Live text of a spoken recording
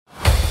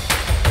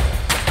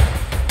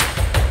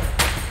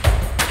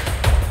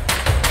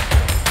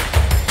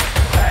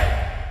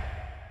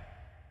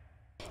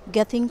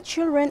getting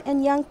children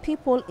and young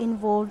people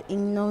involved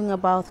in knowing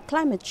about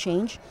climate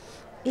change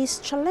is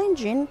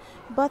challenging,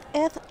 but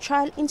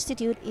Earthchild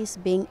Institute is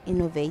being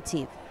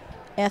innovative.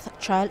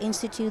 Earthchild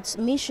Institute's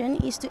mission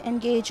is to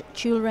engage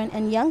children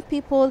and young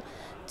people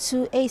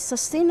to a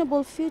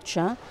sustainable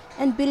future,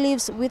 and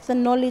believes with the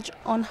knowledge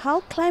on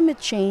how climate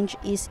change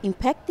is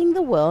impacting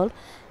the world,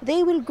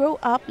 they will grow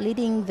up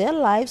leading their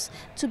lives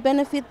to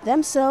benefit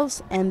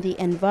themselves and the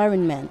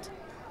environment.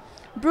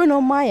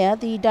 Bruno Maia,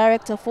 the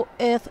director for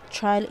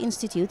Earthchild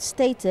Institute,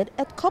 stated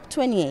at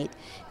COP28,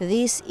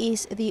 this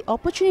is the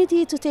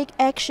opportunity to take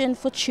action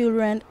for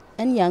children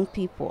and young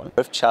people.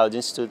 Earthchild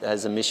Institute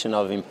has a mission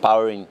of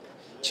empowering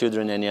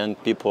children and young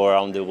people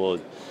around the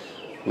world.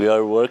 We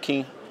are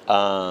working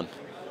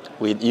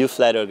with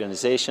youth-led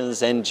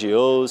organizations,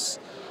 NGOs,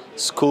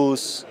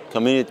 schools,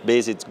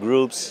 community-based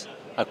groups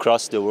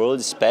across the world,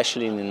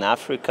 especially in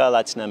Africa,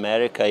 Latin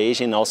America,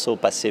 Asia, and also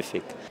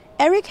Pacific.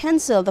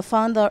 Hansel, the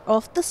founder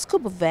of the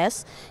Scuba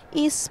Vest,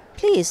 is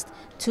pleased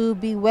to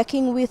be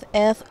working with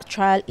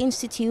Earthchild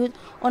Institute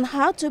on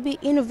how to be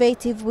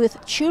innovative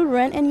with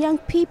children and young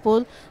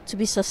people to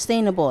be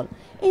sustainable.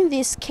 In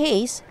this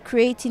case,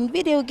 creating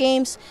video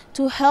games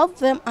to help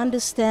them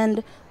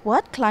understand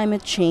what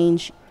climate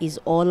change is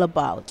all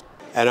about.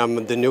 And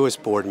I'm the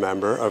newest board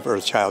member of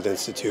Earthchild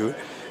Institute,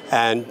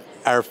 and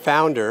our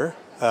founder,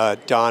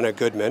 Donna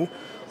Goodman,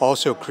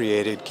 also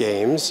created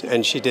games,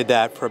 and she did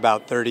that for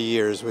about 30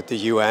 years with the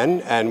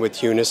UN and with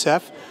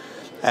UNICEF.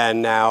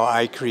 And now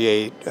I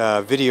create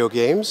video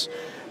games,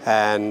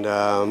 and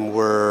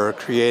we're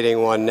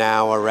creating one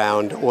now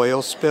around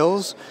oil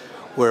spills,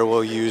 where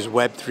we'll use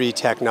Web3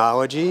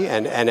 technology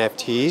and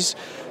NFTs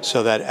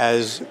so that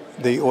as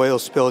the oil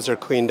spills are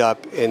cleaned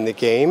up in the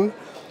game,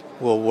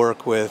 we'll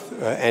work with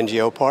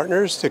NGO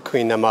partners to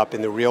clean them up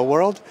in the real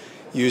world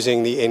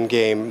using the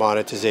in-game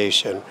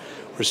monetization.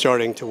 We're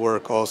starting to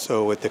work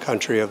also with the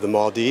country of the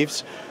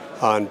Maldives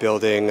on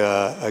building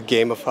a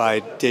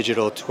gamified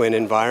digital twin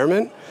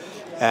environment.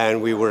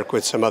 And we work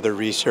with some other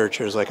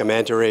researchers, like a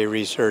manta ray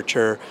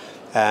researcher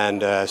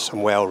and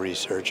some whale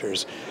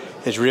researchers.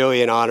 It's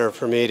really an honor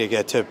for me to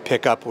get to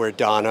pick up where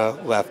Donna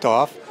left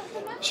off.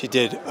 She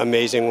did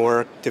amazing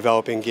work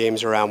developing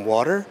games around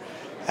water,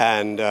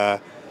 and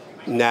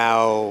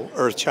now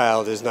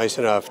Earthchild is nice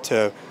enough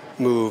to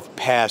move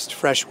past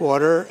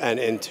freshwater and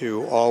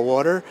into all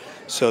water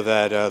so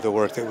that the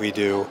work that we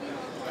do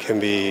can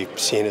be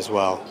seen as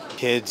well.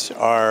 Kids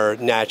are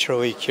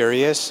naturally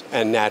curious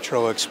and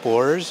natural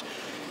explorers,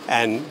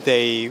 and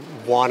they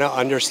want to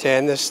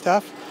understand this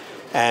stuff,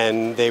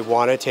 and they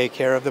want to take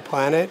care of the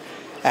planet,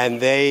 and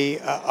they,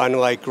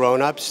 unlike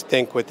grown-ups,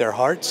 think with their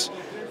hearts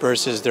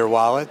versus their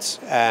wallets,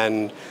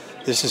 and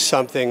this is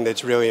something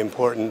that's really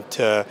important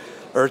to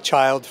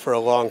Earthchild for a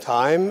long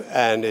time,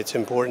 and it's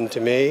important to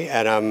me,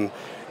 and I'm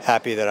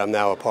happy that I'm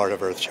now a part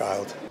of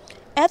Earthchild.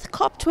 At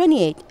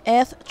COP28,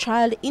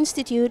 Earthchild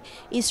Institute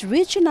is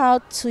reaching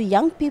out to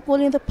young people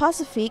in the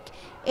Pacific,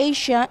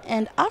 Asia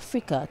and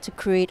Africa to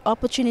create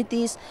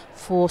opportunities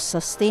for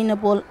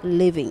sustainable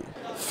living.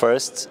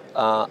 First,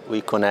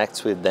 we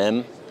connect with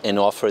them and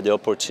offer the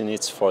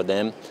opportunities for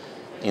them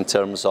in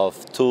terms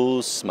of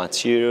tools,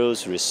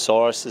 materials,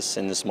 resources,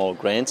 and small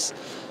grants,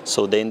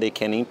 so then they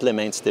can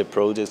implement their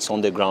projects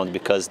on the ground,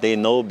 because they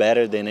know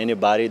better than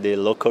anybody the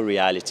local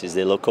realities,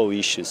 the local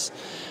issues.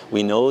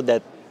 We know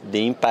that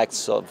the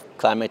impacts of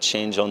climate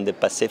change on the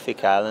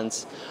Pacific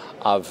Islands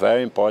are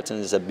very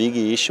important. It's a big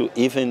issue,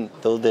 even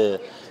though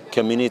the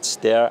communities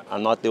there are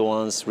not the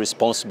ones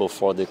responsible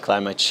for the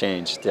climate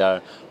change. They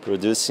are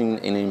producing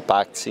and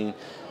impacting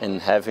and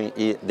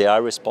they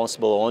are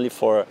responsible only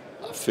for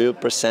a few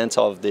percent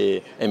of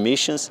the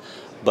emissions,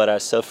 but are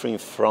suffering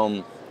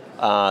from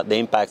the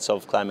impacts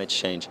of climate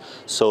change.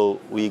 So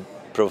we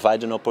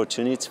provide an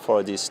opportunity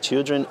for these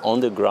children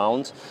on the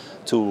ground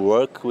to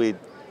work with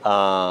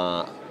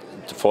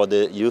for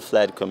the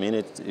youth-led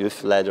community,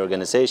 youth-led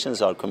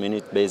organizations or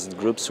community-based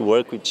groups to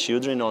work with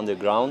children on the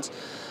ground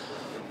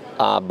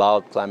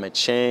about climate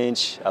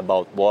change,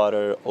 about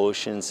water,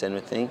 oceans,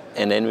 everything.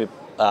 And then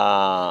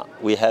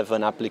we have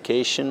an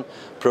application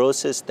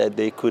process that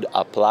they could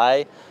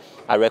apply.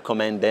 I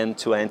recommend them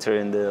to enter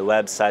in the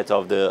website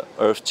of the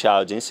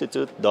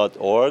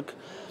earthchildinstitute.org.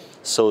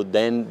 So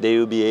then they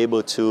will be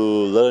able to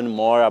learn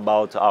more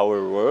about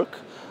our work.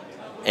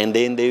 And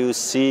then they will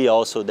see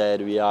also that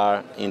we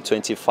are in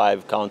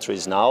 25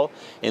 countries now,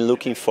 and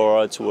looking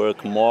forward to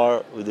work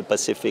more with the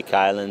Pacific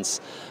Islands,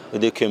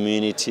 with the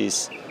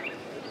communities,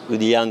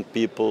 with the young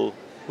people,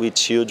 with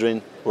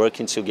children,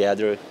 working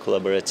together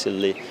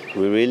collaboratively.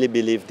 We really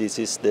believe this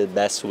is the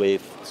best way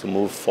to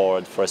move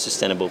forward for a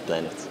sustainable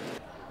planet.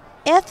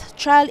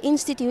 Earthchild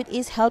Institute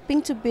is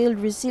helping to build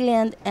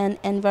resilient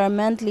and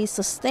environmentally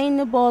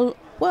sustainable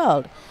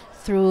world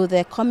through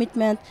their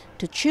commitment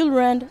to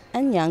children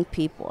and young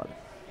people.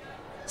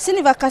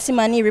 Sinivar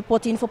Kasimani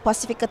reporting for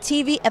Pacifica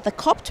TV at the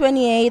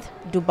COP28,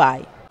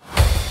 Dubai.